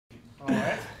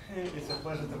It's a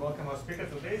pleasure to welcome our speaker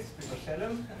today, Speaker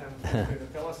Shalen, and he's going to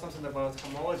tell us something about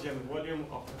homology and volume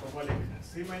of hyperbolic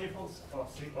C manifolds, or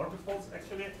C orbifolds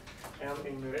actually, and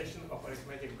enumeration of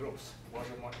arithmetic groups.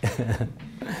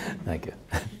 Thank you.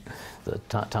 The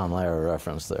Tom Lehrer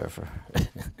reference there for.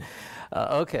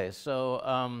 Okay,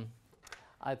 so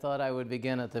I thought I would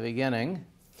begin at the beginning.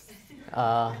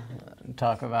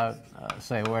 Talk about,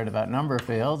 say a word about number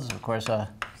fields. Of course,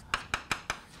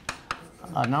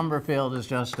 a number field is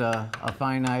just a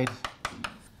finite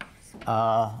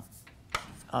a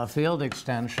field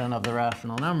extension of the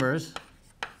rational numbers.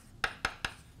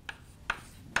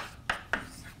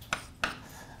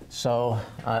 So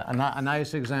a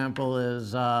nice example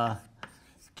is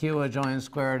q adjoins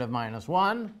square root of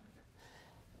 -1.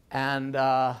 And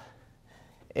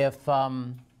if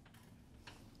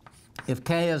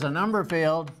K is a number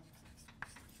field,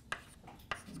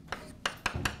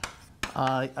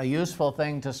 a useful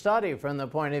thing to study from the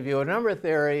point of view of number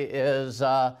theory is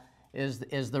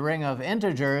the ring of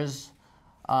integers,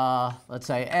 let's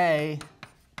say A,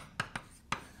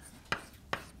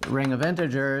 ring of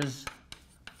integers.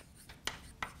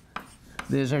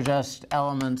 These are just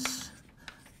elements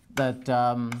that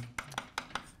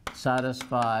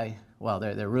satisfy, well,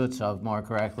 they're roots of, more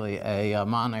correctly, a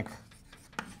monic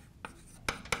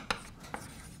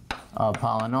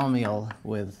polynomial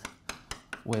with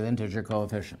integer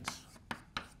coefficients.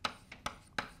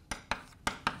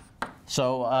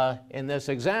 So in this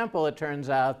example, it turns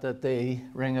out that the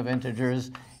ring of integers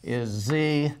is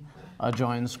Z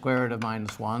adjoins square root of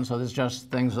 -1. So this is just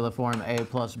things of the form A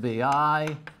plus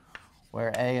BI, where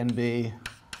A and B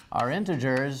are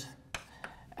integers.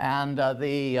 And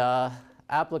the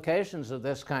applications of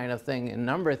this kind of thing in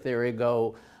number theory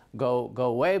go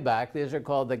way back. These are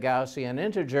called the Gaussian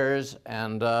integers,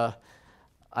 and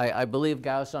I believe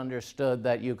Gauss understood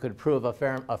that you could prove a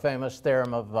famous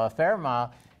theorem of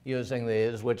Fermat using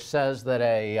these, which says that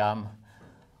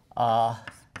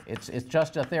it's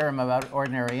just a theorem about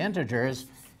ordinary integers.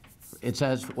 It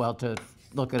says, well, to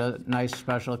look at a nice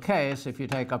special case, if you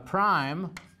take a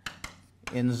prime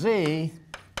in Z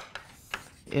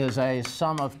is a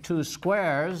sum of two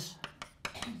squares,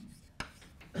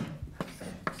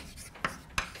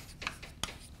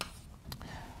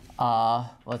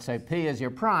 let's say P is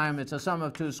your prime, it's a sum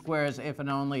of two squares if and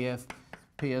only if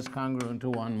P is congruent to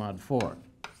 1 mod 4.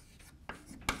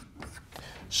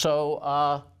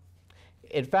 So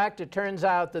in fact, it turns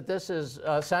out that this is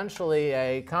essentially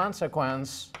a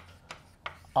consequence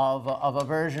of a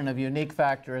version of unique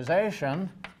factorization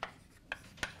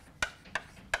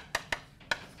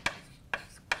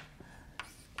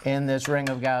in this ring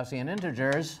of Gaussian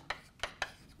integers.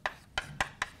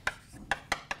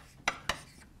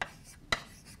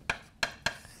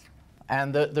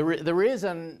 And the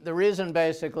reason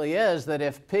basically is that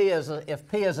if P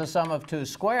is a sum of two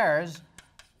squares,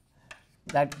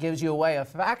 that gives you a way of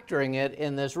factoring it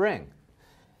in this ring.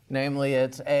 Namely,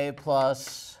 it's A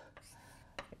plus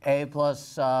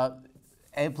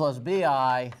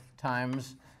BI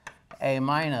times A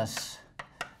minus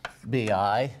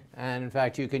BI. And in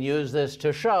fact, you can use this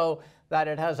to show that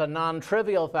it has a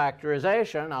non-trivial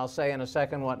factorization. I'll say in a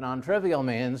second what non-trivial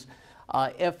means.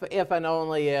 If and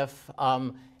only if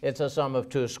it's a sum of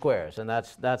two squares, and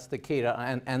that's the key to,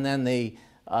 and then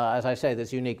as I say,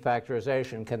 this unique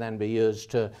factorization can then be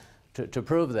used to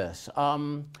prove this.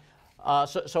 So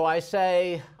I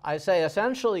say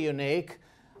essentially unique,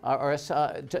 or I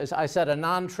said a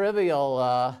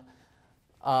non-trivial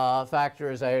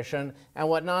factorization, and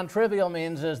what non-trivial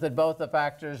means is that both the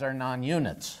factors are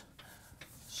non-units.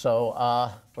 So,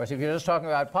 of course, if you're just talking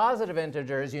about positive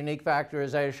integers, unique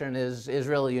factorization is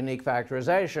really unique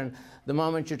factorization. The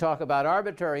moment you talk about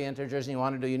arbitrary integers and you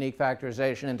want to do unique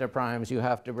factorization into primes, you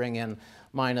have to bring in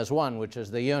 -1, which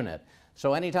is the unit.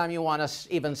 So anytime you want to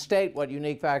even state what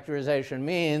unique factorization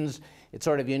means, it's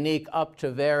sort of unique up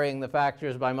to varying the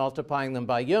factors by multiplying them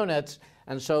by units.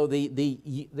 And so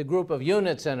the group of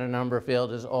units in a number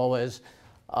field is always,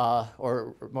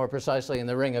 or more precisely in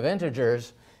the ring of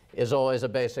integers, is always a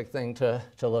basic thing to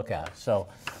look at. So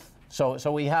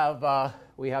we have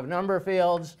number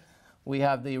fields, we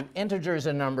have the integers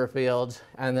in number fields,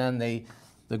 and then the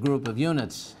group of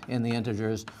units in the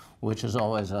integers, which is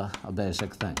always a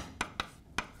basic thing.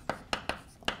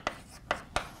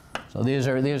 So these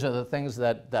are the things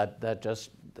that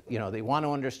just, you know, they want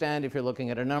to understand if you're looking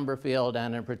at a number field,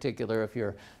 and in particular if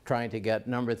you're trying to get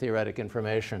number theoretic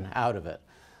information out of it.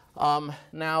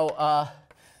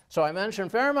 So I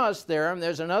mentioned Fermat's theorem.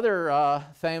 There's another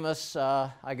famous,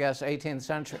 I guess, 18th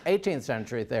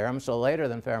century theorem, so later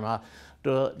than Fermat,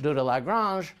 due to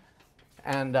Lagrange.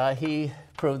 And he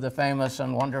proved the famous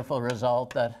and wonderful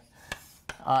result that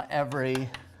every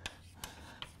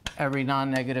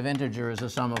non-negative integer is a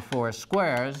sum of 4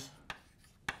 squares.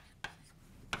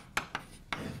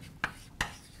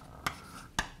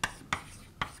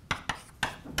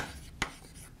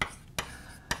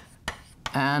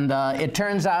 And it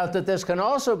turns out that this can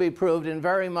also be proved in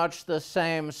very much the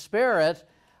same spirit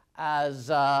as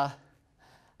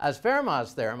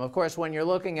Fermat's theorem. Of course, when you're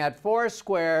looking at 4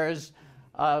 squares,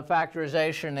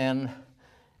 factorization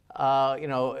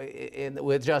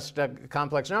with just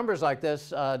complex numbers like this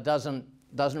doesn't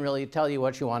really tell you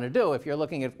what you want to do. If you're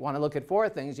want to look at 4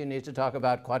 things, you need to talk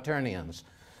about quaternions.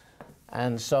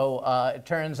 And so it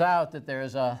turns out that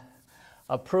there's a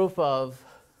proof of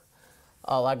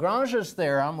Lagrange's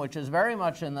theorem, which is very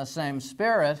much in the same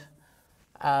spirit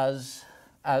as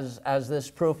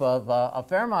this proof of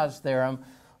Fermat's theorem,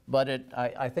 but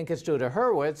I think it's due to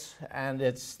Hurwitz, and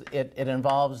it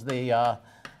involves the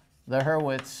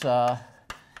Hurwitz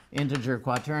integer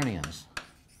quaternions.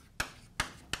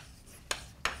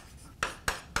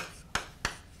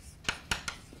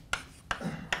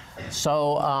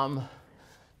 So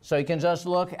you can just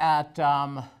look at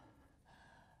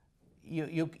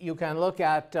you can look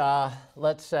at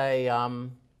let's say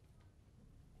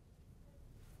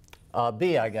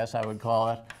B, I guess I would call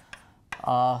it,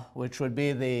 which would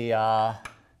be the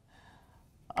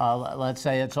let's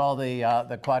say it's all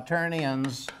the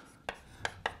quaternions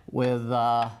with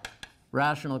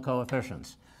rational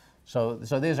coefficients. So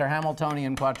these are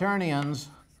Hamiltonian quaternions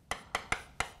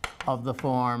of the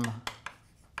form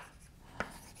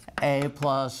A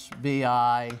plus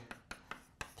BI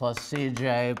plus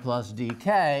CJ plus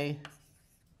DK,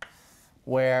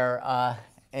 where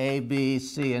A, B,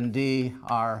 C, and D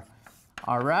are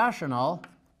rational.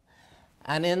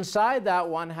 And inside that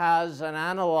one has an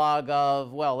analog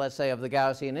of, well, let's say of the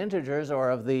Gaussian integers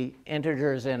or of the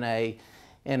integers in a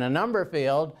number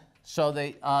field. So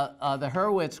the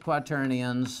Hurwitz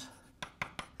quaternions,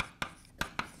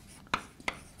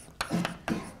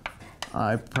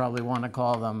 I probably want to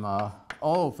call them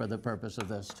O for the purpose of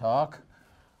this talk,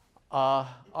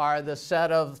 are the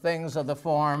set of things of the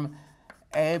form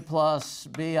A plus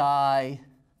BI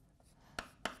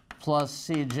plus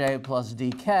CJ plus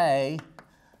DK,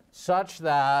 such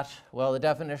that, well, the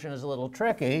definition is a little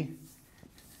tricky.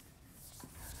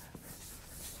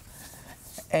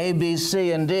 A, B,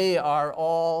 C, and D are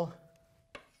all,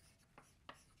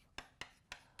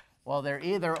 well, they're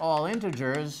either all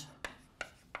integers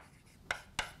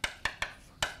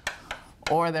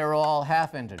or they're all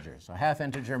half integers. So half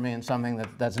integer means something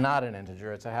that's not an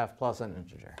integer. It's a half plus an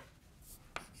integer.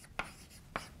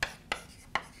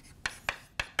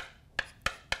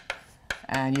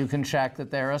 And you can check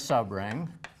that they're a subring.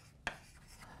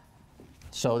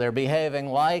 So they're behaving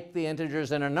like the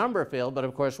integers in a number field, but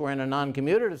of course we're in a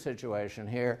non-commutative situation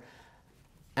here.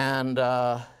 And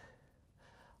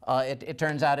it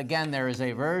turns out, again, there is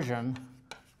a version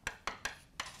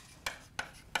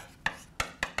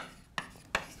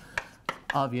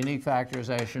of unique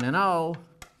factorization in O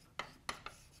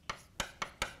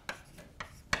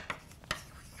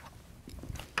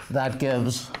that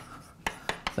gives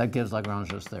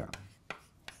Lagrange's theorem.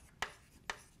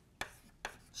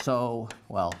 So,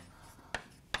 well,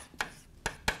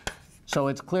 so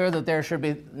it's clear that there should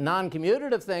be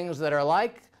non-commutative things that are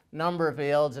like number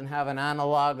fields and have an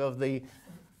analog of the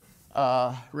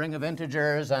ring of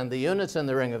integers and the units in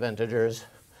the ring of integers,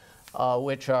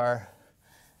 which are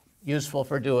useful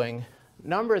for doing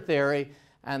number theory.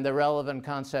 And the relevant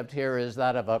concept here is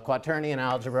that of a quaternion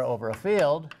algebra over a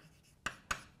field.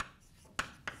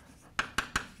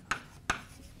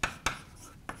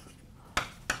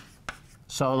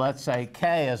 So let's say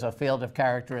K is a field of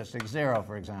characteristic 0,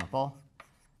 for example.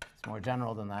 It's more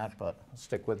general than that, but I'll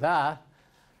stick with that.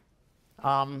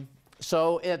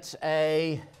 So it's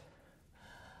an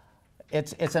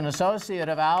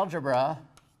associative algebra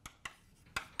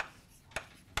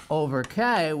over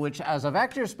K, which as a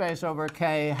vector space over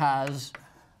K has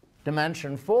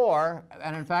dimension 4,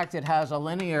 and in fact it has a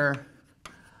linear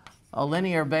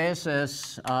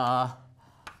basis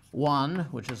 1,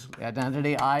 which is the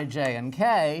identity I, J, and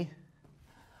K,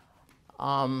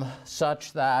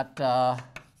 such that,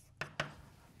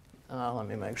 let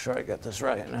me make sure I get this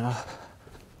right now.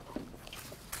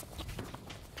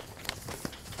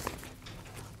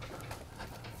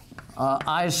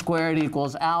 I squared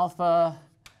equals alpha,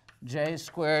 J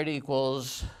squared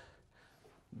equals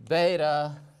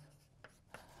beta,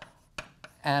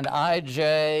 and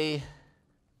IJ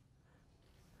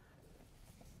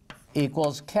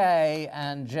equals K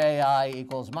and JI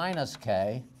equals minus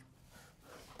K,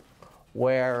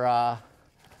 where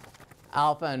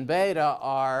alpha and beta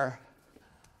are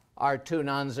two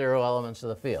non-zero elements of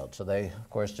the field. So they, of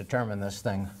course, determine this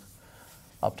thing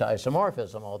up to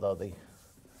isomorphism, although there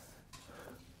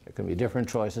can be different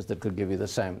choices that could give you the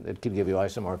same. It could give you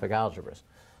isomorphic algebras.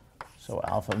 So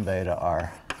alpha and beta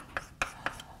are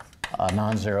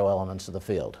non-zero elements of the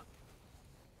field.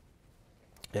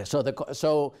 Yeah,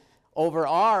 so over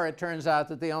R, it turns out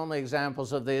that the only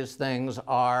examples of these things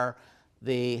are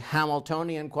the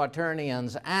Hamiltonian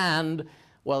quaternions and,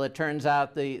 well, it turns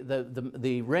out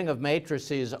the ring of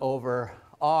matrices over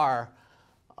R,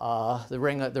 the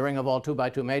ring of all 2 by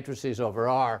 2 matrices over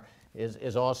R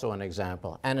is also an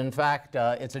example. And in fact,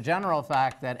 it's a general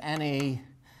fact that any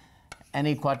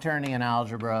quaternion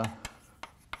algebra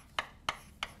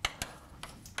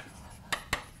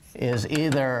is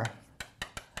either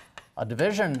a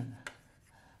division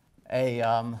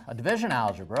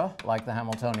algebra, like the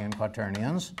Hamiltonian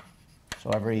quaternions, so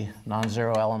every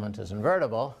non-zero element is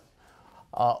invertible,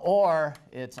 or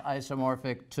it's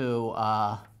isomorphic to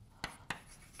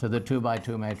the 2 by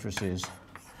 2 matrices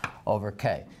over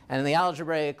K. And in the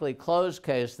algebraically closed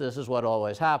case, this is what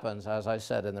always happens. As I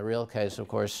said, in the real case, of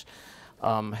course,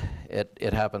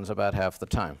 it happens about half the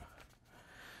time.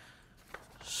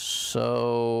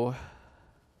 So,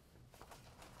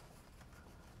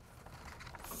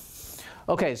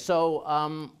 okay,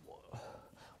 so,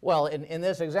 well, in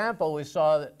this example, we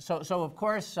saw that, so of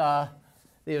course,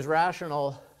 these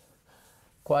rational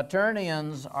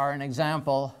quaternions are an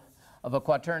example of a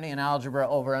quaternion algebra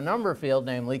over a number field,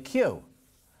 namely Q.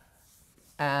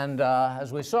 And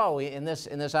as we saw, in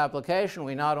this application,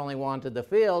 we not only wanted the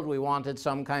field, we wanted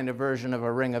some kind of version of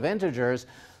a ring of integers.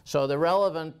 So the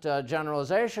relevant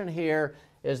generalization here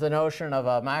is the notion of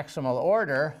a maximal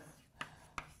order.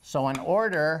 So an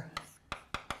order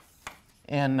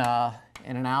in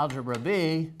an algebra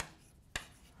B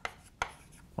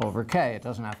over K, it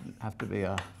doesn't have to be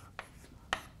a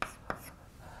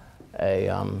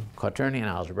quaternion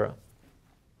algebra.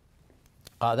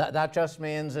 That just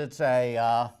means it's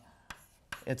a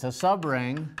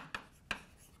subring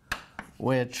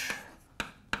which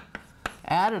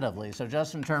additively, so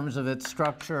just in terms of its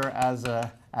structure as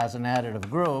an additive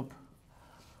group,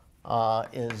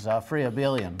 is free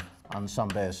abelian on some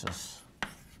basis.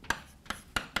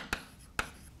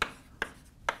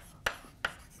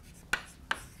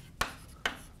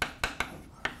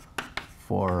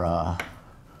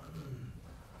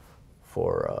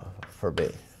 For B.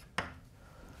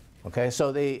 Okay,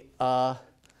 so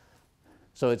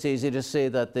so it's easy to see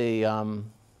that the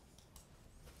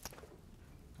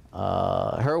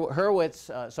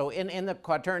Hurwitz. So in the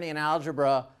quaternion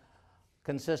algebra,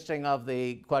 consisting of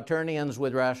the quaternions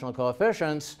with rational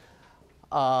coefficients,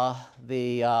 the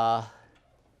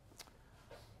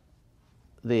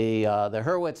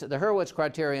Hurwitz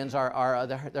criterions are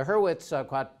the Hurwitz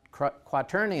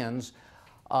quaternions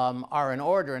are an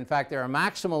order. In fact, they're a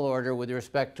maximal order with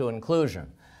respect to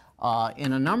inclusion.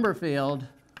 In a number field,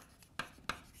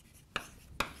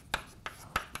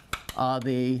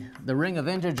 the ring of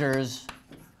integers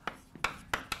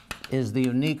is the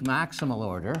unique maximal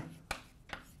order.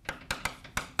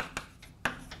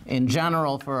 In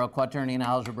general, for a quaternion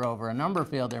algebra over a number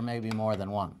field, there may be more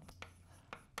than one.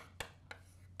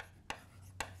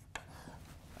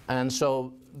 And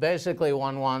so basically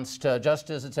one wants to, just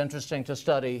as it's interesting to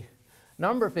study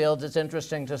number fields, it's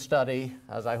interesting to study,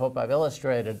 as I hope I've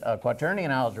illustrated,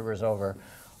 quaternion algebras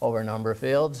over number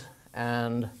fields.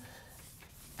 And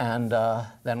then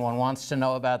one wants to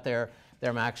know about their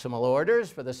maximal orders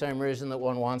for the same reason that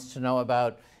one wants to know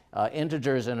about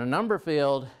integers in a number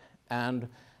field, and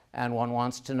one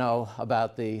wants to know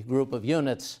about the group of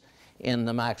units in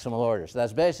the maximal order. So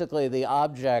that's basically the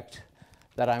object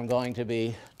that I'm going to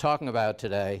be talking about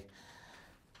today.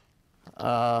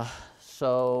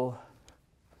 So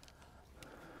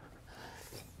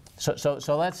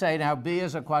let's say now B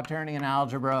is a quaternion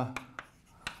algebra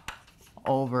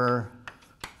over,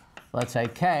 let's say,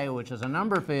 K, which is a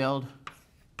number field.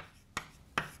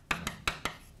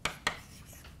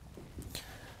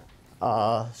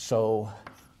 So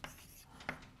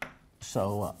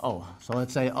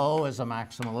let's say O is a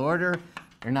maximal order.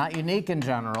 They're not unique in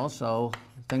general, so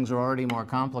things are already more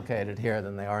complicated here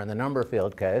than they are in the number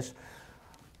field case.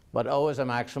 But O is a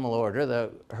maximal order.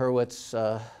 The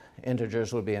Hurwitz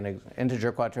integers would be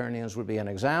integer quaternions would be an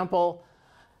example.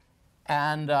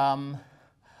 And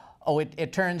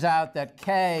it turns out that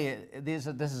K, these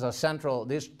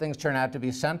things turn out to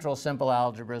be central simple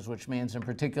algebras, which means in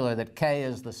particular that K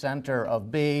is the center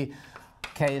of B,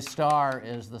 K star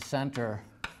is the center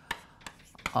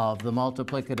of the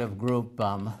multiplicative group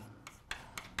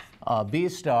B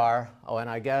star. Oh, and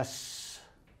I guess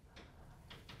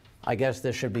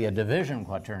this should be a division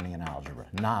quaternion algebra,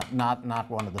 not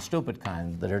one of the stupid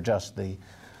kind that are just the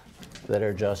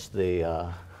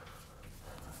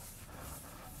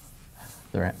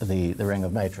ring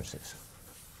of matrices.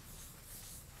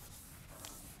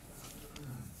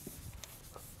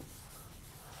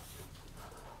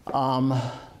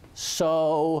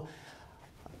 So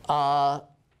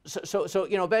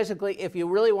you know, basically, if you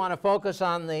really want to focus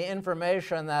on the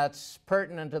information that's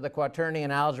pertinent to the quaternion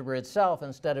algebra itself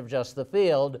instead of just the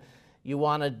field, you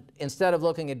want to, instead of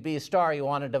looking at B star, you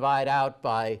want to divide out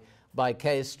by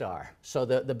K star. So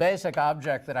the basic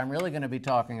object that I'm really going to be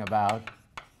talking about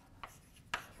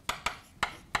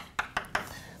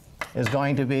is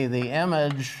going to be the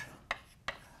image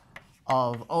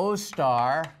of O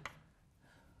star.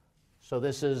 So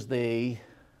this is the,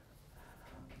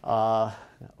 of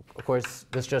course,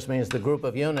 this just means the group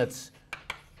of units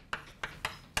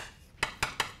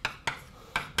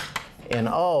in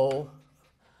O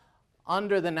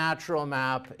under the natural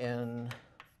map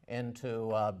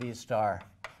into B star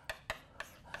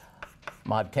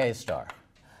mod K star.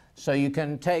 So you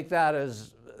can take that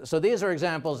as, so these are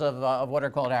examples of what are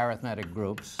called arithmetic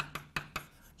groups.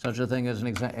 Such a thing as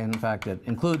in fact, it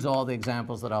includes all the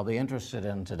examples that I'll be interested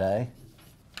in today.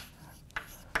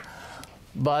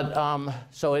 But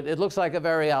so it looks like a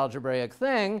very algebraic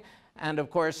thing, and of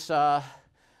course, the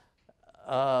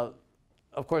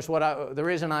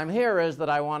reason I'm here is that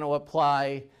I want to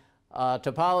apply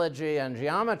topology and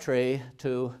geometry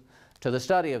to the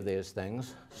study of these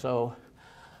things. So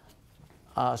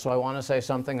I want to say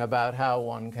something about how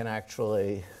one can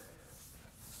actually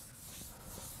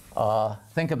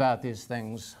think about these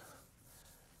things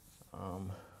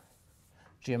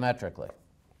geometrically.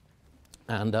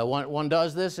 And one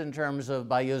does this in terms of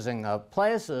by using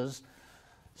places.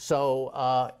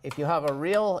 So if you have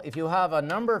a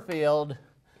number field,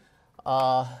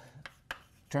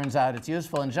 turns out it's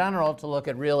useful in general to look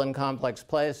at real and complex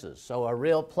places. So a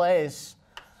real place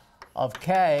of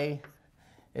K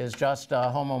is just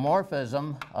a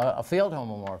homomorphism, a field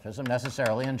homomorphism,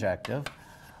 necessarily injective,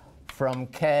 from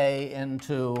K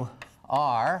into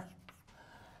R.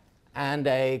 And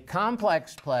a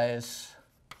complex place,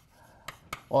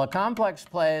 well, a complex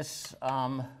place,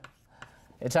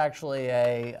 it's actually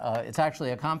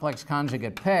a complex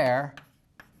conjugate pair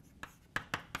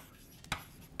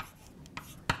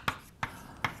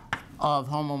of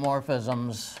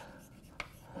homomorphisms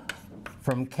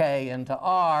from K into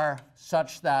R,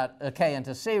 such that K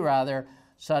into C rather,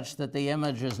 such that the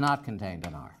image is not contained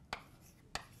in R.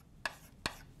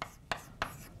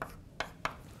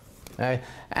 Okay.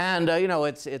 And you know,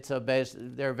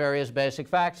 there are various basic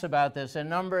facts about this. In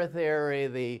number theory,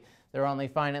 there are only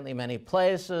finitely many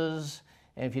places.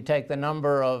 And if you take the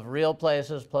number of real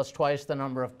places plus twice the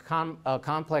number of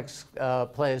complex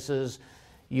places,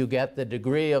 you get the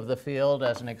degree of the field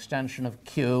as an extension of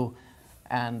Q,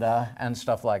 and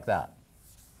stuff like that.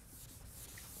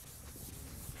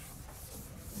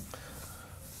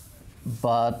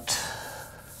 But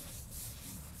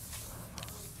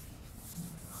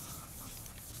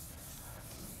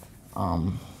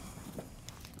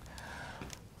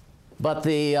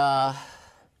the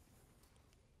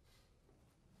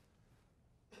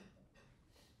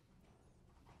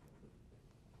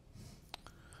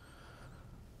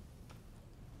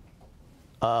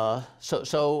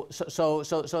so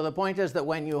the point is that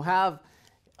when you have,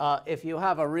 if you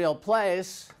have a real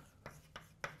place,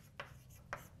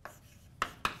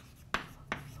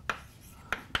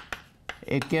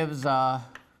 it gives an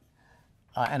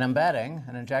embedding,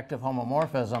 an injective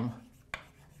homomorphism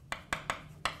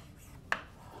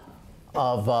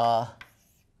of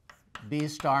B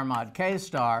star mod K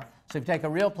star. So if you take a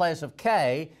real place of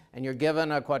K and you're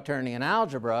given a quaternion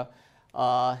algebra,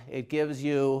 it gives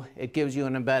you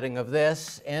an embedding of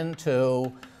this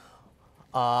into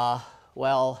so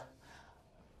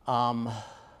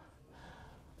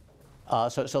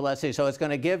let's see. So it's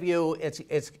going to give you it's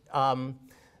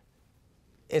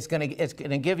going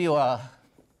to give you a,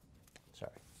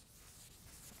 sorry.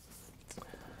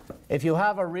 If you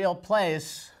have a real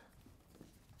place,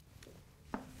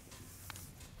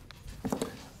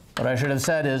 what I should have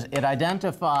said is it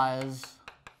identifies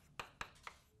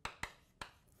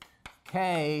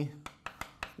K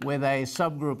with a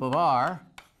subgroup of R,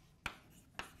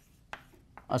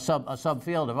 a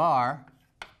subfield of R.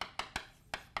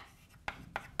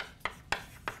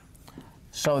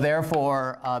 So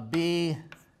therefore, B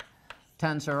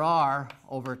tensor R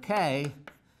over K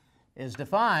is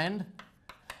defined,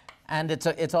 and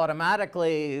it's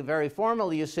automatically, very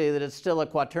formally, you see that it's still a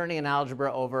quaternion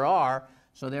algebra over R,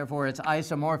 So therefore, it's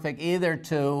isomorphic either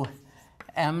to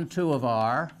M2 of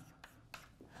R.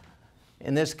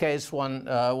 In this case,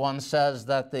 one says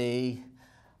that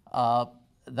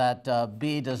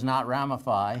B does not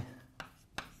ramify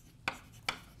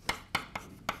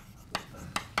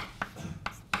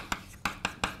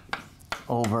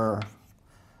over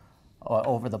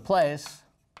the place,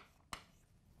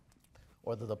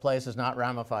 or that the place is not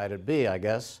ramified at B, I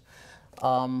guess,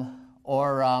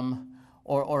 or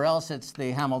else it's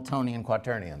the Hamiltonian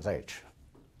quaternions H.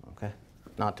 Okay,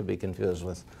 not to be confused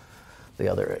with the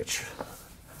other H.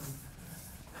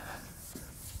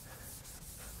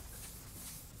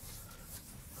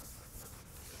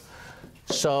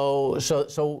 So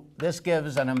this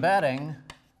gives an embedding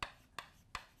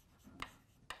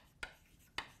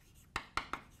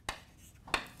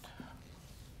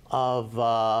of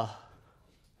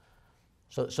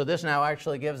so this now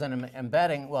actually gives an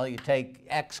embedding. Well, you take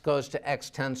x goes to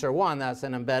x tensor 1. That's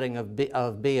an embedding of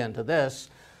B into this.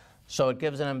 So it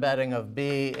gives an embedding of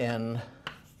B in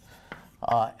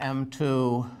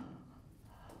M2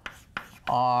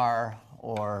 R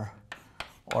or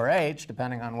H,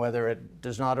 depending on whether it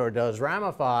does not or does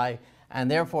ramify.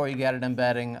 And therefore, you get an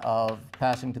embedding of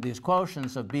passing to these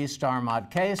quotients of B star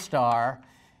mod K star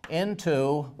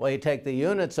into, well, you take the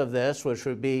units of this, which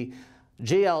would be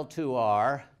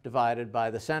GL2R divided by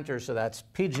the center, so that's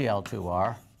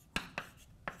PGL2R.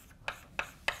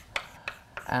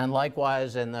 And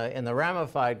likewise, in the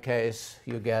ramified case,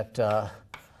 you get, I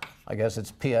guess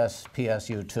it's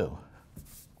PSU2.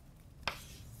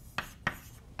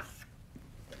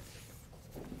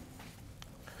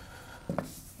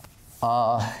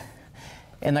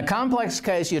 In the complex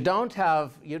case, you don't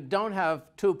have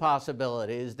two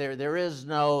possibilities. There is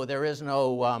no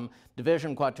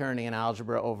division quaternion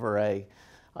algebra over an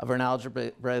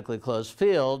algebraically closed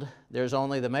field. There's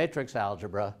only the matrix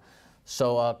algebra.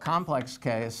 So a complex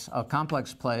place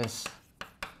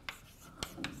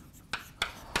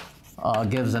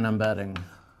gives an embedding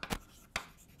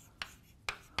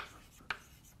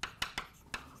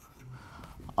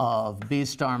of B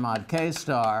star mod K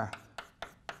star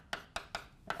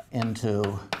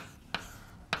into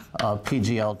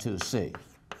PGL2C.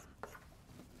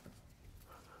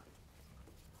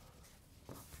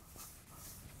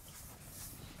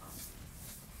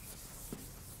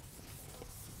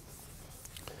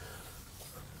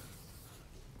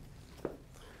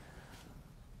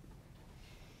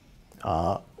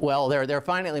 Well, there are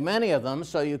finitely many of them,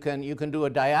 so you can do a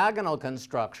diagonal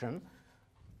construction.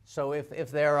 So if A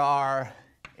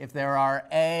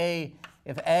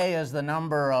is the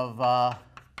number of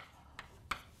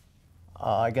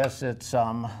I guess it's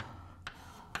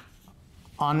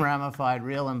unramified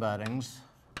real embeddings,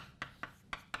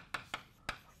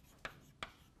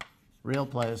 real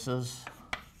places,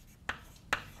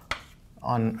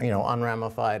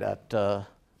 unramified at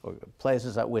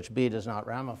places at which B does not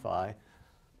ramify.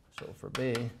 So for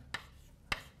B,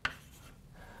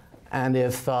 and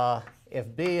if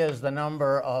B is the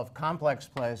number of complex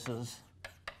places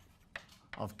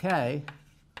of K,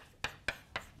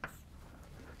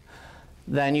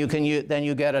 then you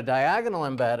get a diagonal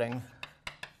embedding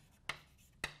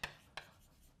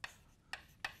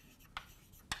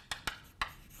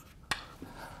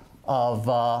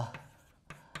of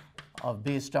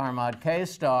B star mod K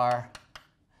star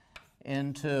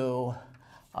into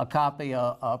a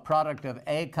product of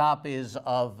A copies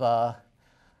of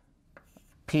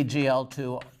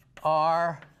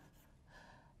PGL2R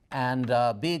and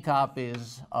B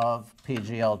copies of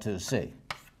PGL2C.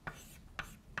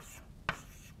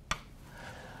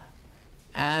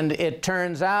 And it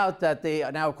turns out that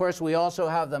now of course we also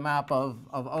have the map of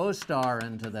O star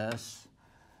into this.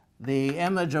 The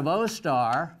image of O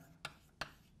star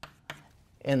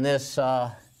in this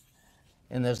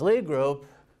Lie group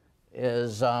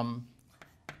is a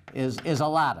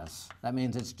lattice. That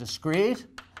means it's discrete,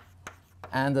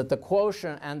 and that the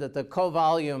quotient and that the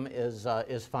covolume is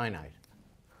finite.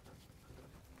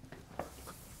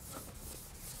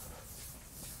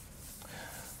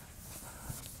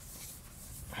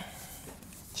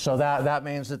 So that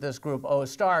means that this group O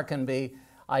star can be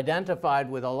identified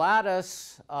with a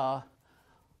lattice. O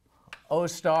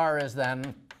star is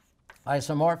then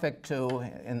isomorphic to,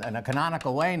 in a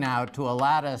canonical way now, to a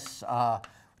lattice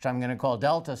which I'm going to call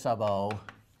delta sub O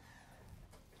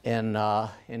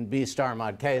in B star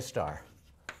mod K star.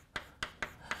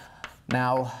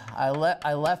 Now, I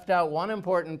left out one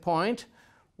important point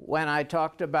when I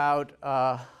talked about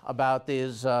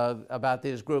these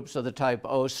groups of the type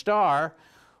O star,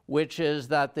 which is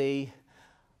that they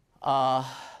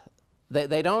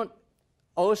don't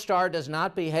O star does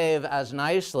not behave as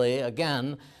nicely,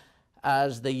 again,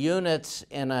 as the units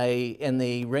in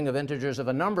the ring of integers of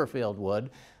a number field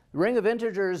would. The ring of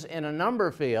integers in a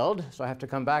number field, so I have to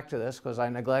come back to this because I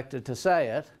neglected to say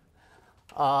it.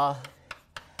 The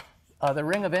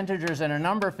ring of integers in a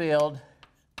number field,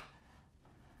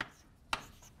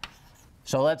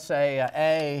 so let's say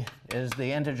A is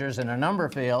the integers in a number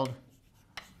field.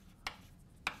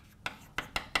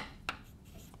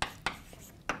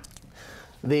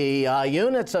 The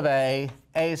units of A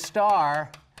star,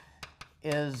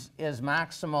 is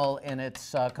maximal in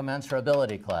its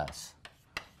commensurability class.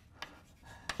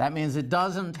 That means it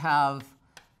doesn't have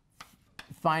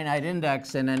finite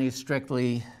index in any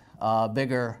strictly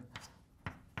bigger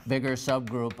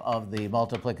subgroup of the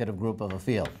multiplicative group of a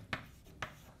field.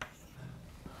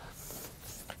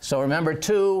 So remember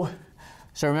two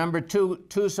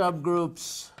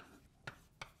subgroups,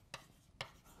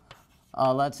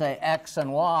 let's say x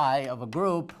and y of a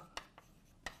group,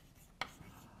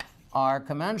 are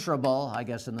commensurable, I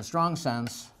guess in the strong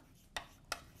sense,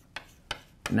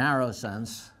 narrow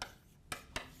sense,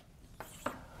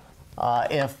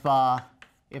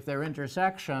 if their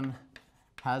intersection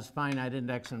has finite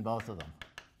index in both of them.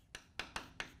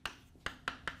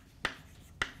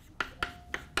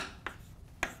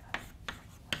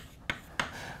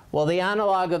 Well, the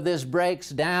analog of this breaks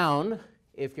down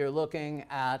if you're looking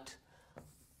at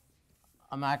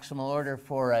a maximal order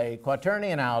for a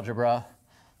quaternion algebra.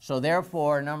 So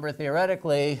therefore, number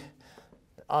theoretically,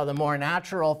 the more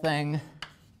natural thing,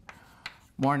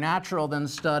 more natural than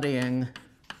studying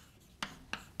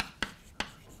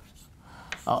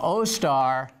O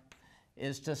star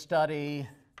is to study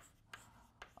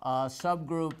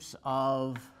subgroups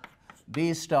of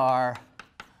B star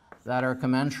that are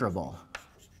commensurable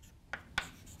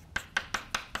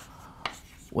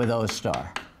with O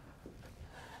star.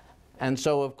 And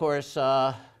so, of course,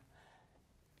 so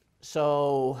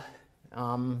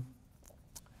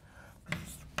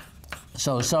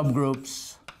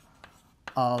subgroups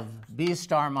of B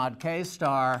star mod K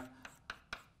star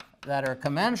that are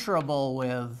commensurable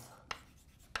with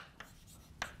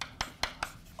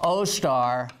O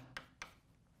star,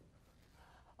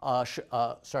 O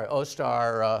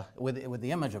star with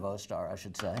the image of O star, I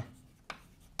should say,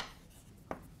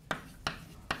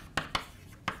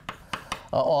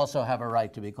 also have a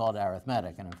right to be called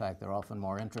arithmetic, and in fact they're often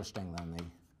more interesting than the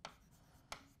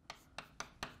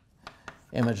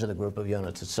image of the group of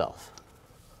units itself.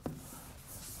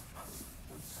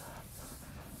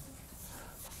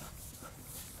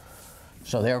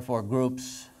 So therefore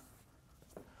groups,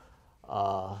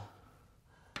 so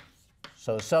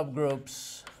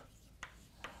subgroups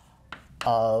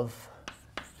of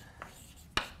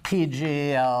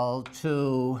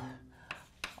PGL2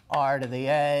 R to the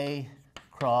A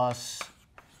cross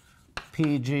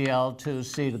PGL2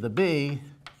 C to the B,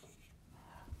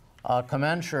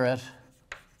 commensurate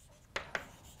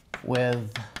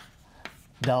with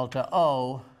delta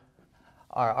O,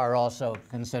 are also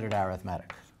considered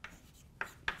arithmetic.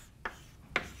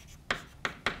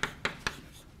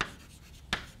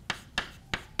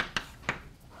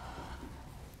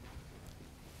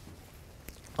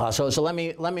 So let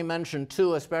me mention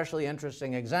two especially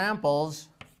interesting examples.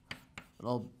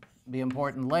 It'll be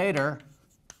important later.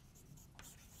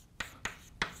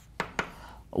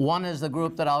 One is the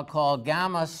group that I'll call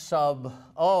gamma sub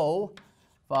O,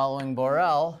 following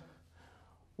Borel,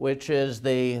 which is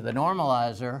the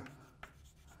normalizer,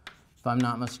 if I'm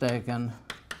not mistaken,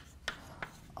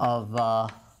 of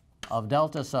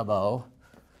delta sub O.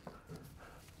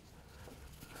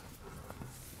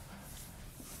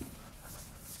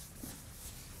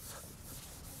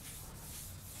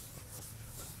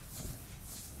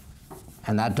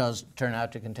 And that does turn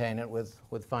out to contain it with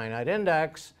finite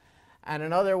index. And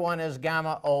another one is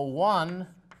gamma O1,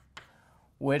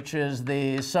 which is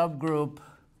the subgroup,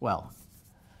 well,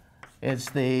 it's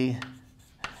the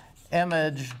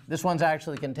image. This one's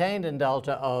actually contained in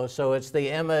delta O, so it's the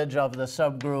image of the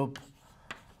subgroup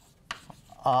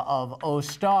of O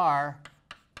star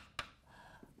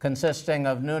consisting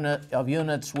of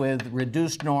units with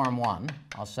reduced norm 1.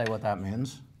 I'll say what that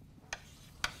means.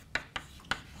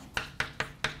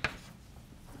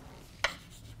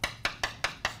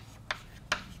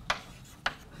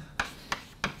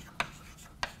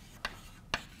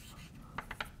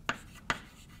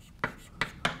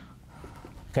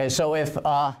 Okay, so if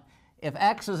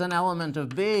x is an element of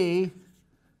B,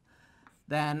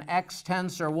 then x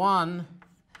tensor 1,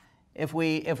 if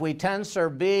we tensor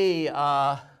B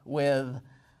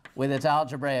with its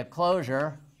algebraic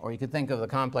closure, or you could think of the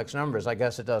complex numbers, I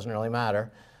guess it doesn't really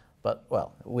matter, But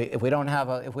well, if we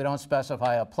don't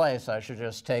specify a place, I should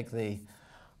just take the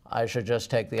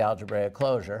algebraic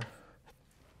closure.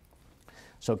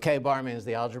 So K bar means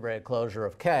the algebraic closure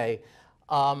of K.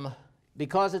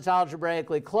 Because it's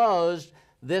algebraically closed,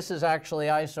 this is actually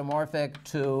isomorphic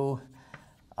to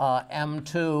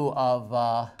M2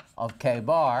 of K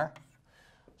bar.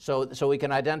 So we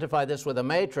can identify this with a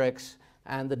matrix,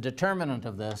 and the determinant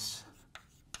of this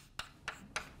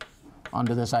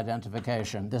under this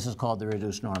identification, this is called the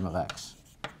reduced norm of X.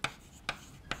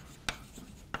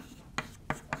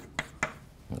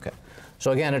 Okay.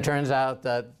 So again, it turns out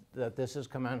that this is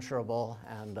commensurable,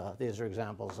 and these are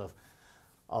examples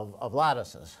of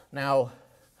lattices. Now,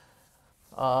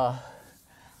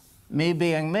 me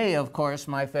being me, of course,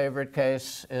 my favorite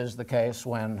case is the case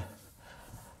when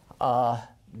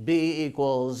B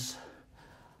equals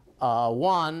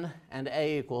 1 and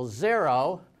A equals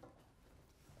 0.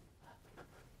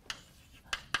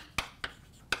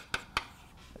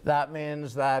 That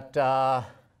means that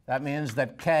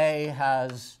K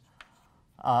has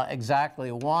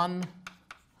exactly one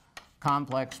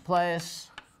complex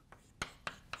place,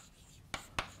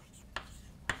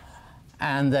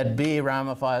 and that B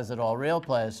ramifies at all real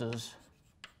places.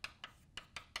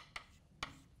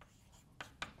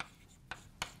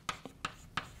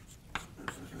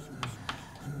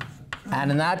 And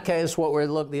in that case,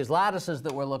 these lattices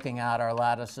that we're looking at are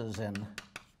lattices in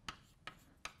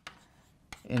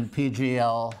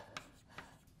PGL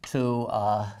to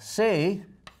C.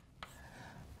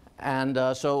 And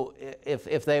so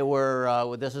if they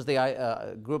were, this is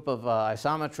the group of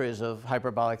isometries of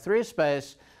hyperbolic 3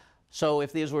 space. So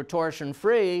if these were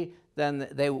torsion-free, then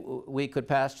we could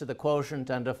pass to the quotient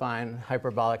and define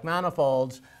hyperbolic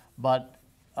manifolds. But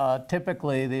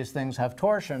typically, these things have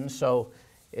torsions, so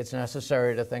it's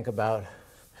necessary to think about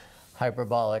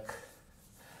hyperbolic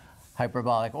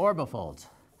orbifolds.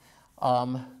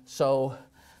 So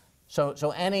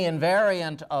any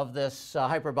invariant of this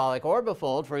hyperbolic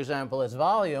orbifold, for example, its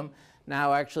volume,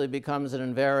 now actually becomes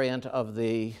an invariant of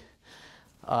the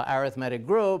arithmetic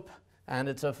group, and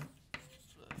it's a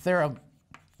theorem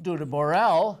due to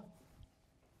Borel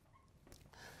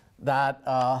that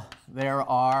there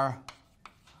are,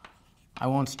 I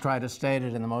won't try to state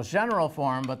it in the most general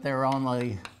form, but there are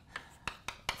only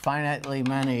finitely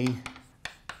many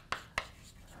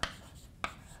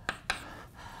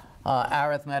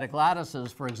arithmetic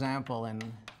lattices, for example, in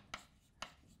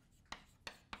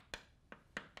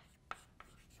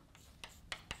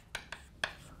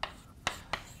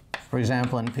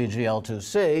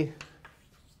PGL2C,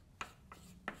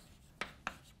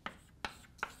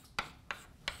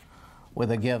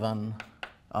 with a given,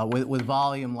 with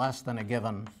volume less than a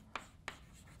given,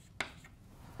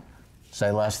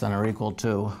 say less than or equal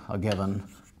to a given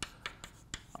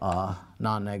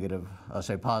non-negative,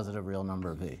 say positive real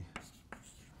number V.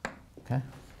 Okay?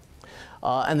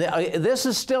 And this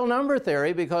is still number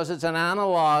theory because it's an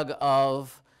analog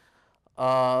of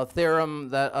theorem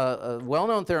that a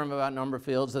well-known theorem about number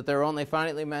fields, that there are only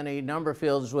finitely many number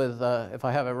fields with, if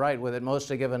I have it right, with at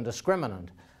most a given discriminant.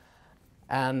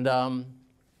 And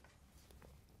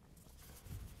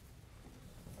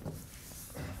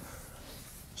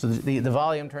so the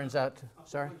volume turns out to,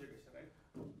 sorry?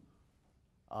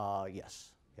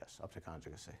 Yes, up to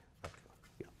conjugacy.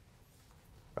 Yeah,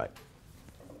 right.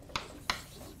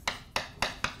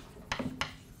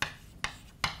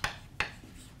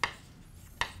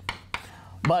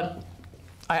 But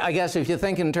I guess if you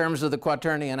think in terms of the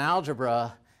quaternion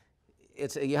algebra,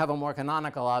 you have a more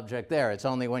canonical object there. It's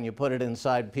only when you put it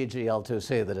inside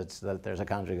PGL2C that there's a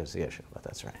conjugacy issue, but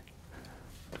that's right.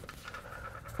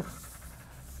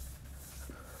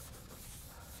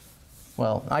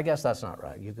 Well, I guess that's not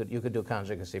right. You could do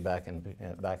conjugacy back in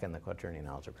the quaternion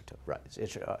algebra too. Right.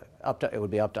 It would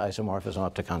be up to isomorphism,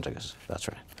 up to conjugacy. That's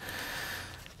right.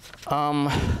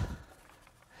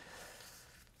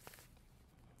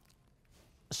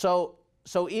 So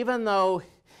even though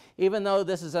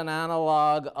this is an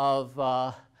analog of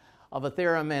a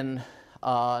theorem in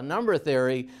number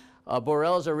theory,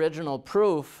 Borel's original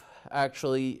proof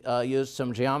actually used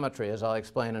some geometry, as I'll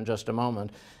explain in just a moment.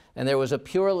 And there was a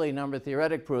purely number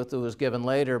theoretic proof that was given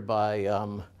later by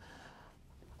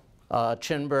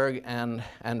Chinburg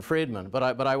and Friedman.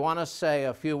 But I want to say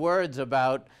a few words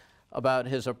about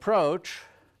his approach,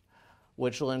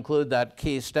 which will include that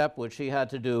key step which he had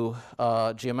to do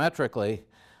geometrically,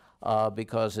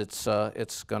 because it's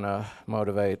going to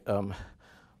motivate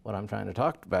what I'm trying to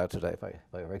talk about today if I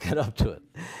ever get up to it.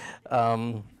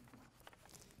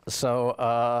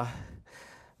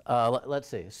 Let's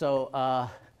see.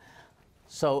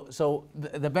 So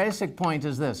the basic point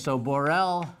is this. So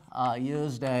Borel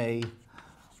used a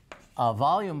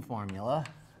volume formula,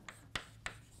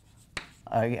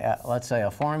 let's say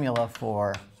a formula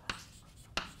for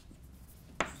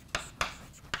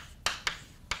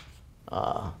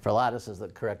lattices. The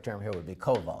correct term here would be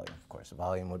covolume. Of course, the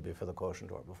volume would be for the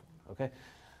quotient orbifold. Okay,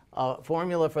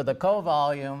 formula for the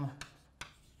covolume.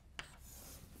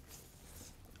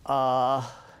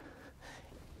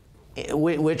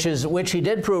 Which he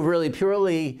did prove really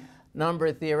purely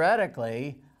number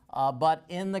theoretically, but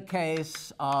in the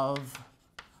case of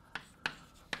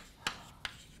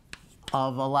a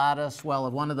lattice, well,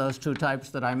 of one of those two types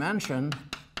that I mentioned,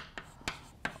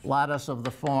 lattice of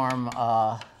the form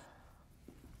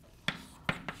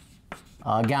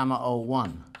gamma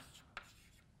O1.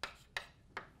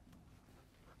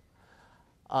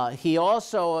 He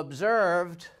also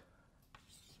observed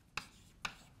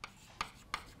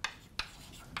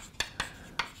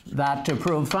that to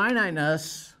prove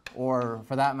finiteness, or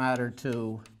for that matter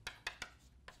to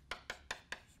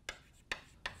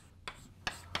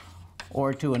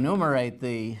enumerate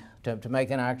to make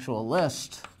an actual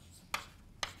list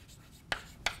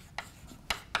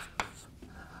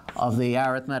of the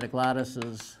arithmetic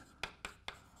lattices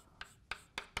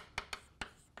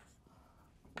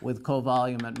with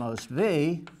covolume at most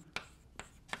V,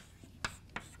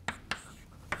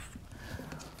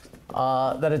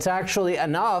 that it's actually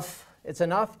enough. It's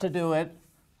enough to do it,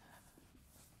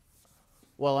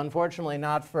 well, unfortunately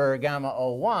not for gamma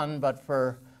O1, but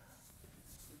for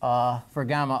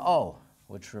gamma O,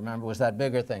 which, remember, was that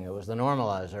bigger thing. It was the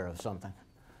normalizer of something.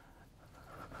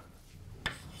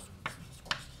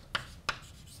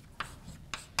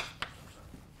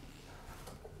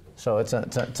 So it's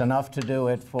enough to do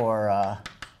it for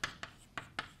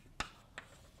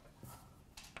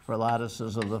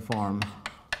lattices of the form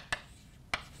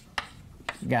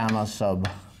gamma sub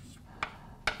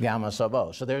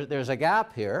O. So there's a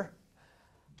gap here,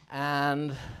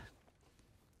 and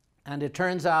it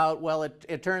turns out, well,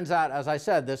 it turns out, as I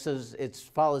said, it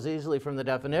follows easily from the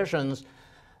definitions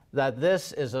that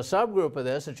this is a subgroup of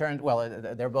this. It turns, well,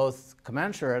 they're both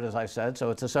commensurate, as I said,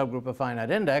 so it's a subgroup of finite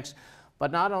index.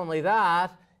 But not only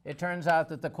that, it turns out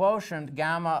that the quotient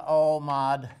gamma O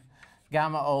mod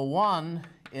gamma O1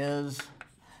 is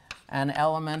an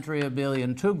elementary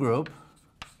abelian 2 group.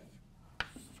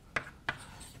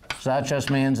 So that just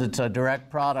means it's a direct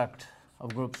product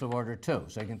of groups of order 2.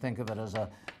 So you can think of it as a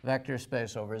vector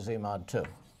space over Z mod 2.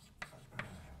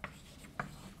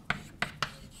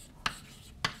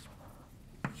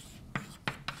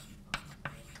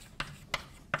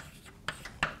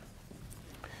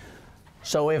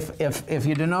 So if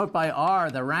you denote by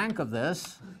R the rank of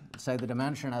this, say the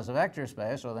dimension as a vector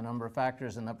space, or the number of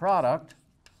factors in the product,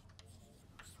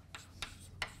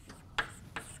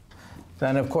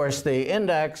 then, of course, the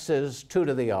index is 2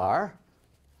 to the R.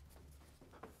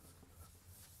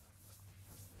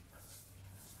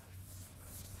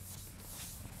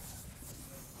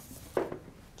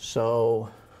 So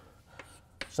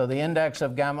the index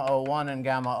of gamma O1 and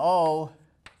gamma O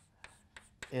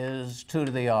is 2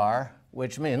 to the R,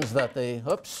 which means that the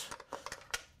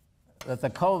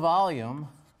covolume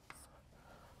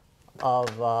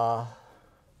of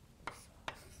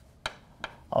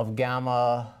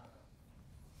gamma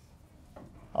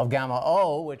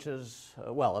O, which is,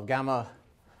 well, of gamma,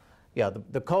 yeah,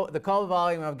 the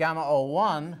covolume of gamma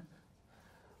O1,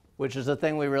 which is the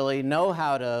thing we really know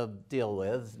how to deal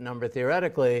with, number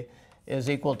theoretically, is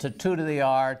equal to 2 to the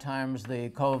R times the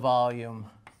covolume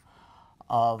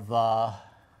of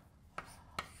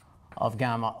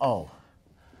gamma O.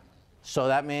 So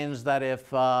that means that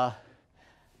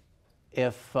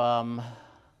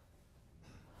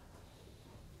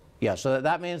so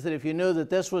that means that if you knew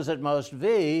that this was at most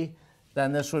V,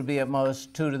 then this would be at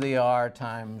most 2 to the R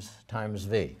times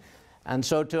V. And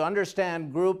so to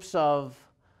understand groups of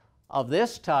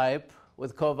this type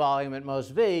with covolume at most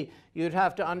V, you'd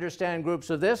have to understand groups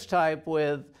of this type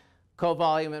with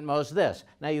covolume at most this.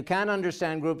 Now, you can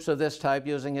understand groups of this type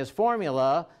using his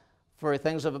formula for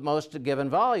things of most given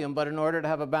volume, but in order to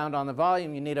have a bound on the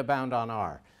volume, you need a bound on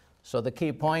R. So the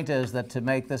key point is that to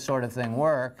make this sort of thing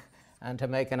work, and to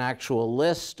make an actual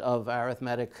list of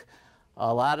arithmetic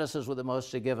lattices with the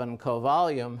most given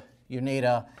covolume, you need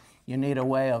a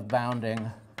way of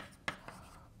bounding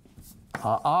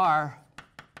R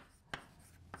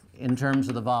in terms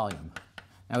of the volume.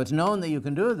 Now, it's known that you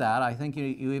can do that. I think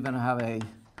you even have a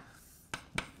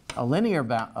linear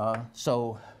bound.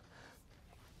 So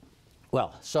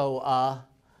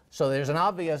there's an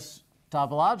obvious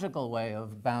topological way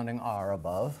of bounding R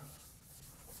above.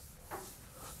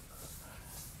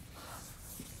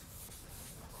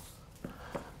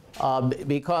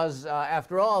 Because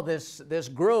after all, this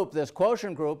group, this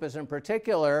quotient group, is in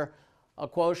particular a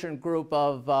quotient group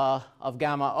of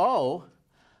gamma O.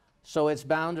 So it's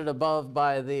bounded above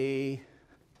by the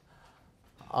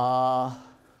R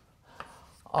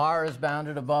is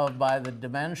bounded above by the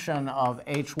dimension of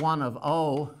H1 of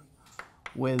O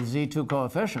with Z2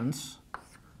 coefficients.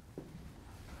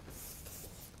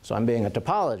 So I'm being a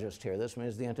topologist here. This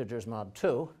means the integer is mod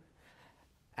 2.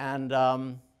 And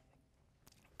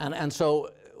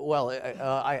so, well,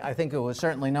 I think it was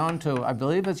certainly known to, I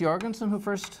believe it's Jorgensen who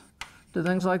first did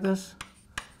things like this.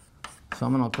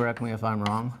 Someone will correct me if I'm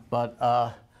wrong. But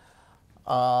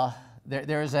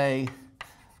there's a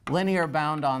linear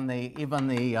bound on even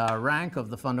the rank of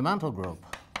the fundamental group.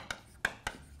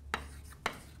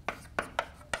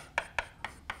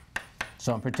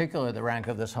 So in particular, the rank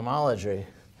of this homology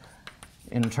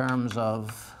in terms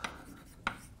of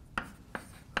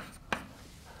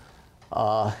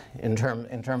in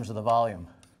terms of the volume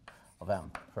of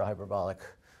M for hyperbolic,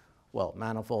 well,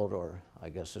 manifold, or I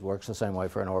guess it works the same way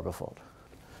for an orbifold.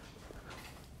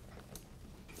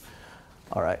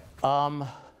 All right.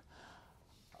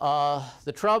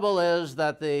 The trouble is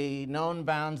that the known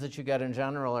bounds that you get in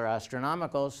general are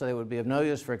astronomical, so they would be of no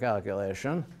use for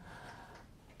calculation.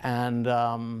 And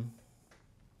I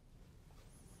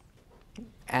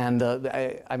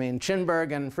mean,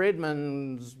 Chinburg and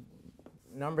Friedman's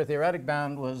number theoretic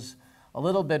bound was a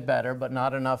little bit better, but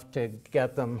not enough to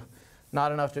get them,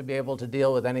 not enough to be able to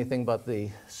deal with anything but the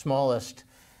smallest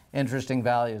interesting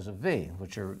values of V,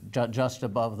 which are just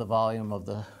above the volume of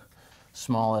the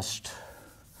smallest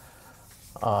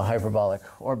hyperbolic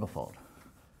orbifold.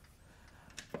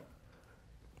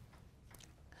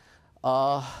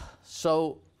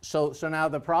 So now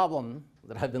the problem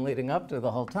that I've been leading up to the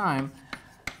whole time,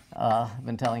 I've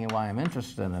been telling you why I'm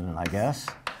interested in it, I guess,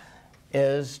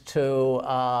 is to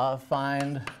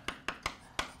find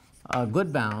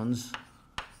good bounds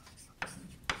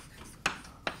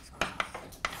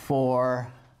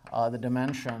for the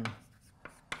dimension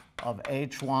of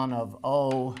H1 of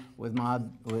O with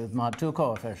mod 2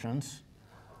 coefficients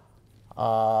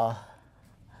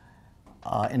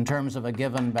in terms of a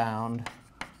given bound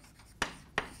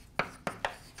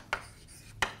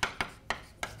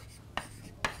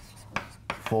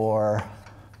for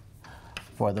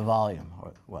the volume,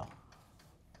 or well,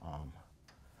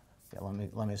 yeah,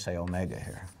 let me say omega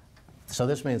here. So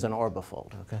this means an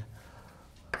orbifold, okay?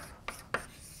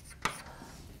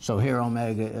 So here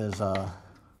omega is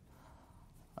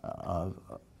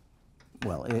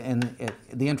well,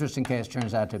 the interesting case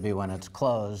turns out to be when it's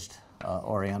closed,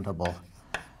 orientable,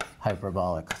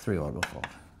 hyperbolic 3 orbifold.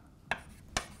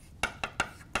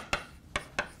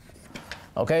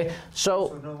 Okay,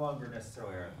 so no longer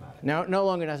necessarily arithmetic. No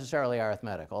longer necessarily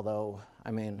arithmetic, although,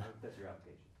 I mean, That's your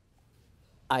application.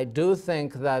 I do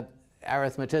think that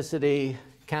arithmeticity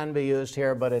can be used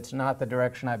here, but it's not the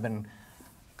direction I've been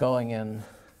going in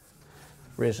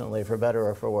recently, for better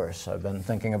or for worse. I've been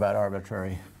thinking about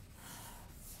arbitrary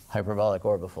hyperbolic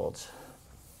orbifolds.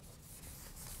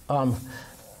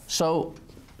 So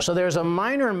there's a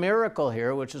minor miracle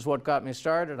here, which is what got me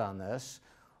started on this,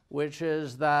 which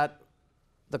is that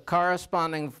the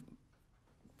corresponding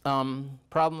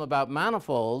problem about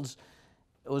manifolds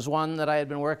was one that I had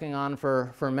been working on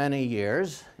for many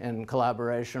years in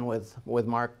collaboration with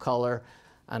Marc Culler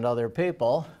and other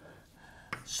people.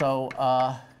 So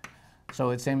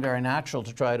it seemed very natural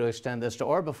to try to extend this to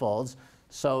orbifolds.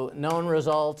 So known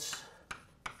results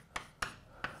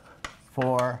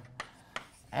for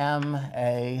M,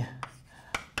 a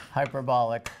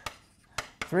hyperbolic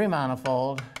 3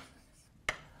 manifold,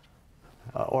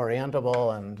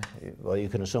 orientable, and, well, you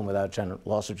can assume without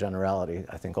loss of generality,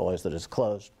 I think always, that it's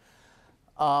closed.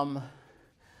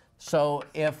 So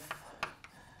if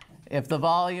the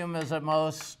volume is at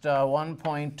most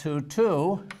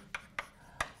 1.22,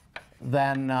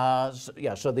 then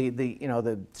yeah, so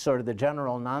the sort of the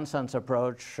general nonsense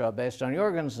approach based on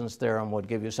Jorgensen's theorem would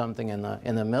give you something in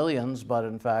the millions, but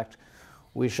in fact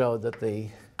we showed that the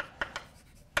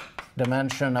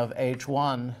dimension of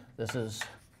H1, this is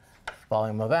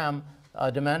volume of M,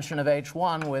 a dimension of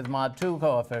H1 with mod 2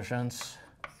 coefficients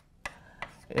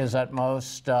is at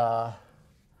most I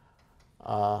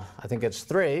think it's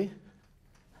 3,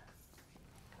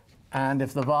 and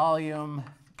if the volume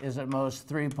is at most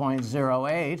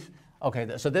 3.08. Okay,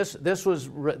 so this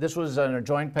was in a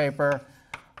joint paper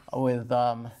with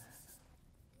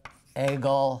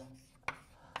Agel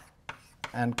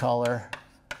and Culler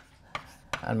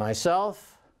and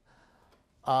myself.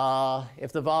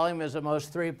 If the volume is at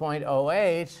most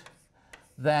 3.08,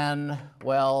 then,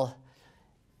 well,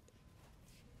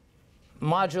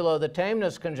 modulo the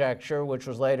tameness conjecture, which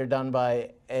was later done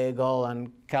by Agol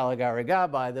and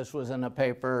Caligari-Gabai. This was in a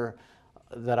paper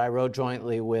that I wrote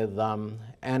jointly with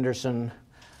Anderson,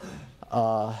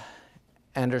 Canary,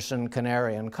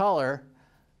 and Culler.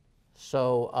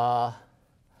 So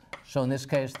in this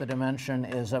case, the dimension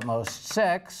is at most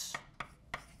 6.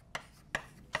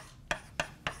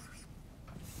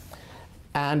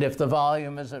 And if the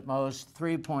volume is at most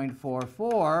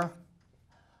 3.44,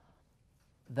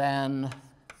 then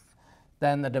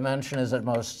the dimension is at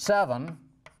most 7.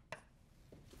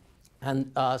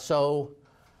 And so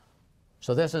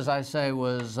this, as I say,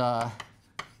 was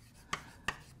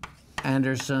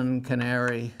Anderson,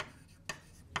 Canary,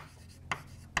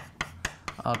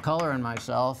 Culler, and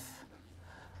myself.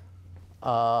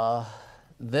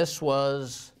 This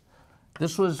was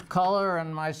Culler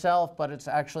and myself, but it's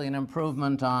actually an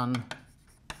improvement on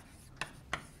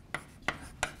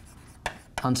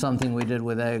something we did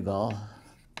with Agol.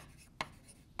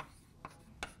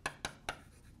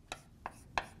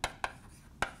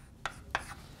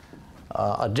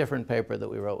 A different paper that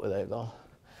we wrote with Agol.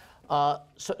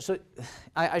 So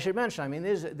I should mention, I mean,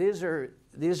 these are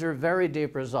very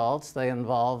deep results. They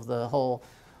involve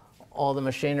all the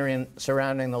machinery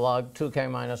surrounding the log 2k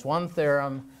minus 1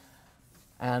 theorem,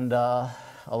 and a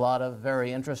lot of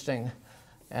very interesting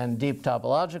and deep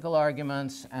topological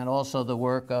arguments, and also the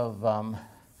work of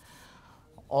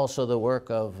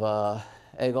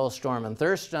Agol, Storm, and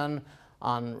Thurston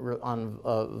on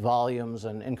volumes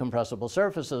and incompressible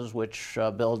surfaces, which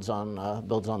builds on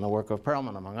the work of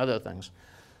Perlman, among other things.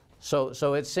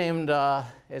 So it seemed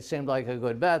like a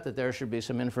good bet that there should be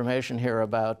some information here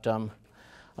about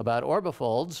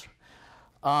orbifolds.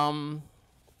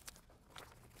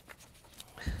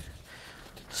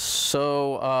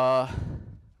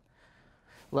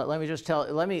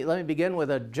 Let me begin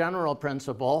with a general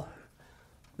principle.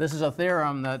 This is a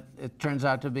theorem that it turns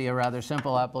out to be a rather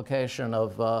simple application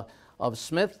of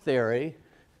Smith theory.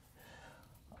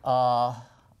 But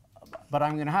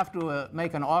I'm going to have to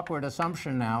make an awkward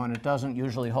assumption now, and it doesn't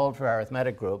usually hold for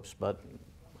arithmetic groups, but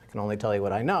I can only tell you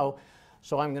what I know.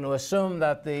 So I'm going to assume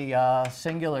that the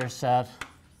singular set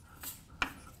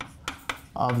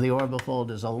of the orbifold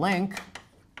is a link.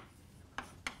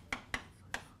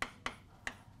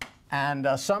 And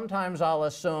sometimes I'll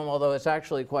assume, although it's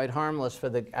actually quite harmless for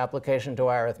the application to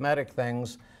arithmetic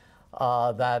things,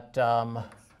 that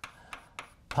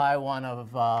pi 1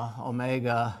 of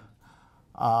omega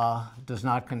does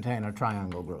not contain a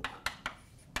triangle group.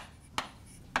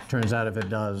 Turns out if it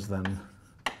does, then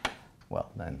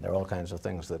there are all kinds of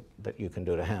things that you can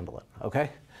do to handle it. Okay?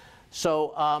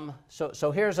 So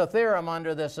here's a theorem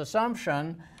under this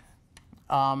assumption.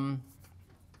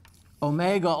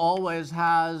 Omega always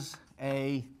has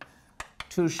a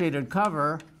two-sheeted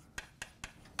cover,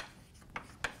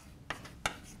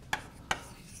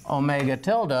 omega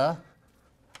tilde,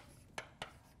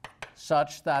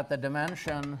 such that the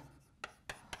dimension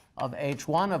of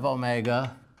h1 of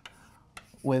omega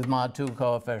with mod 2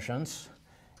 coefficients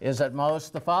is at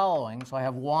most the following. So I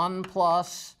have 1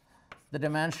 plus the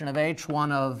dimension of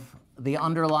h1 of the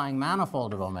underlying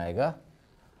manifold of omega.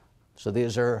 So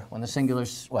these are, when the singular,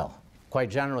 well, quite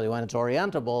generally, when it's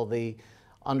orientable, the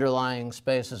underlying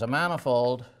space is a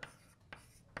manifold,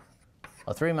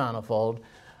 a 3-manifold,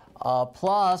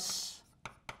 plus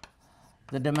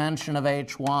the dimension of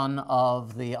h1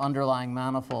 of the underlying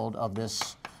manifold of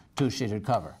this two-sheeted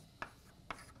cover.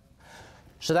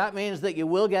 So that means that you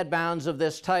will get bounds of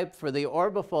this type for the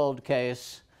orbifold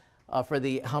case, for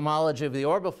the homology of the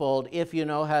orbifold, if you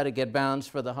know how to get bounds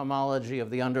for the homology of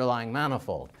the underlying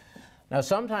manifold. Now,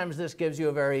 sometimes this gives you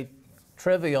a very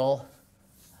trivial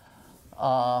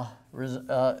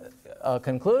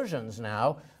conclusions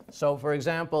now. So, for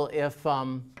example, if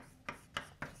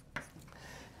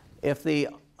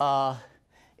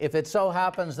it so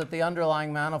happens that the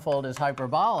underlying manifold is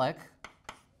hyperbolic,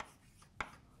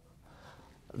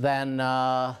 then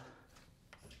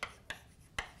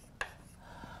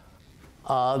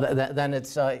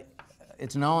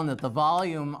it's known that the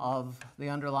volume of the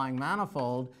underlying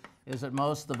manifold is at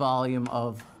most the volume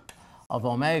of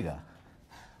omega.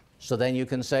 So then you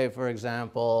can say, for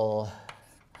example,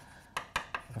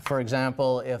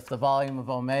 if the volume of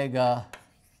omega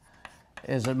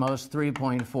is at most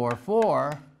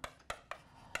 3.44,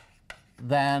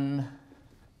 then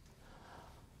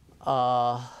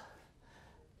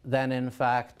in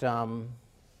fact, then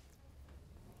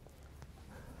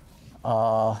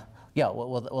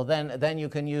you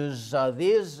can use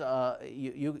these.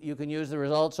 You can use the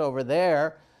results over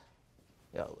there.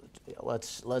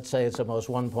 let's say it's at most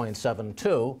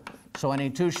 1.72. So any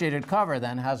two-sheeted cover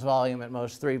then has volume at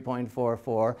most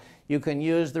 3.44. You can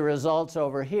use the results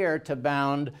over here to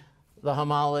bound the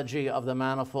homology of the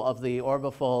manifold of the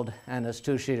orbifold and its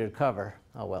two-sheeted cover.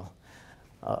 Oh well,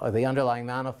 the underlying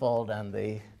manifold and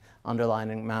the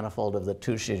underlying manifold of the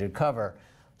two-sheeted cover.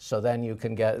 So then you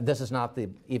can get, this is not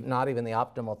even the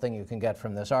optimal thing you can get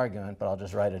from this argument, but I'll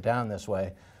just write it down this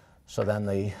way. So then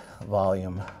the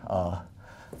volume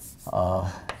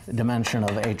dimension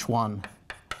of H1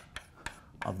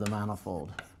 of the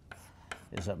manifold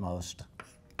is at most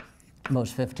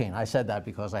 15. I said that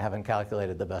because I haven't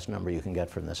calculated the best number you can get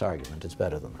from this argument. It's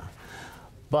better than that.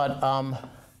 But,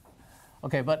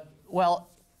 okay, but, well,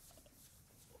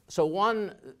 so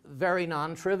one very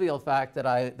non-trivial fact that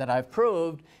I've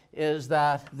proved is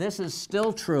that this is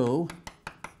still true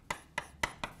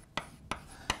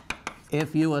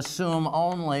if you assume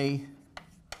only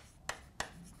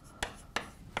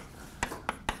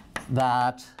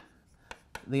that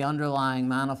the underlying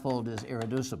manifold is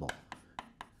irreducible.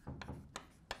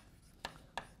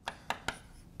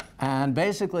 And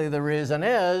basically the reason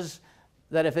is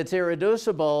that if it's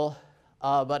irreducible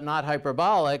but not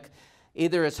hyperbolic,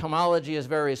 either its homology is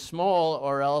very small,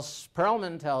 or else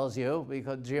Perelman tells you,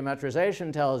 because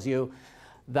geometrization tells you,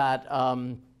 that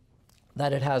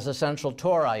that it has essential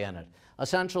tori in it.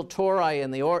 Essential tori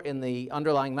in the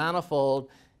underlying manifold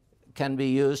can be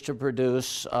used to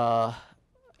produce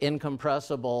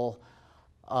incompressible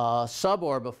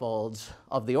suborbifolds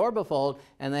of the orbifold,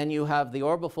 and then you have the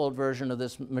orbifold version of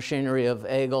this machinery of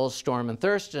Agel, Storm, and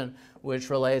Thurston, which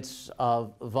relates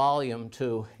volume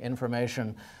to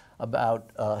information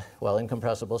about, well,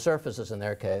 incompressible surfaces in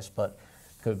their case, but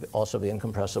could also be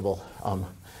incompressible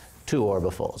two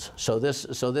orbifolds. So this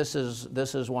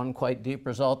is one quite deep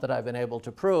result that I've been able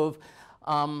to prove.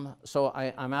 So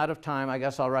I'm out of time. I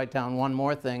guess I'll write down one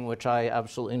more thing, which I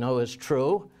absolutely know is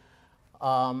true.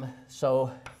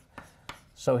 So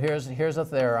here's a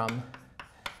theorem.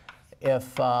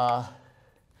 If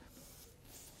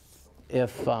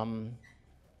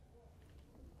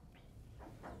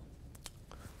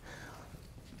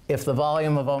the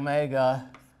volume of omega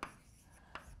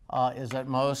is at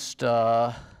most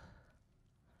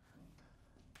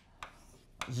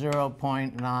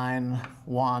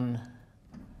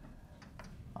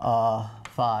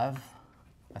 0.915,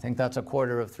 I think that's a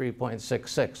quarter of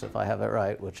 3.66 if I have it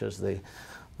right, which is the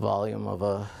volume of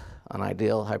an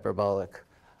ideal hyperbolic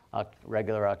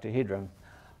regular octahedron.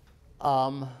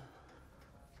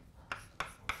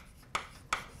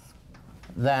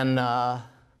 Then the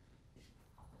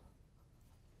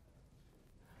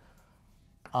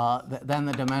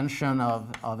dimension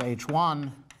of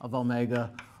H1 of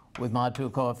omega with mod 2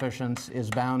 coefficients is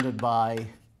bounded by,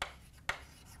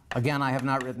 again, I have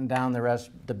not written down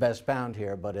the best bound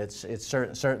here, but it's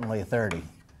certainly 30.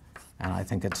 And I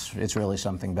think it's really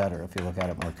something better if you look at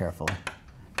it more carefully.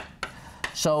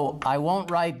 So I won't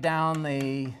write down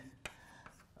the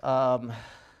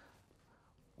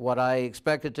what I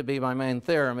expected to be my main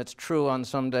theorem. It's true on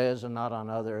some days and not on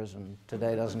others, and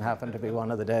today doesn't happen to be one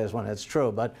of the days when it's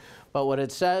true. But what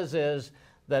it says is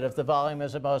that if the volume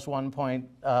is at most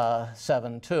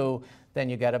 1.72, then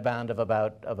you get a bound of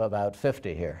about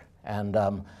 50 here. And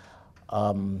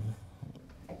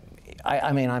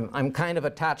I mean, I'm kind of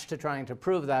attached to trying to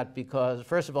prove that because,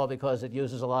 first of all, because it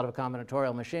uses a lot of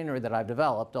combinatorial machinery that I've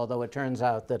developed, although it turns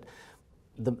out that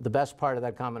the best part of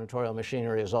that combinatorial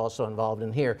machinery is also involved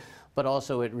in here, but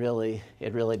also it really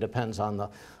depends on the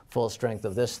full strength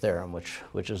of this theorem,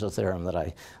 which is a theorem that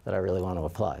I really want to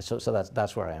apply. So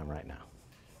that's where I am right now.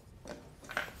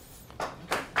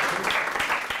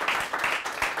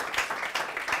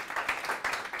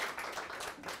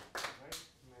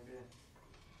 Maybe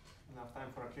enough time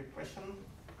for a quick question.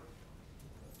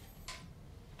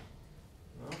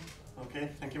 No? Okay,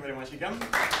 thank you very much again.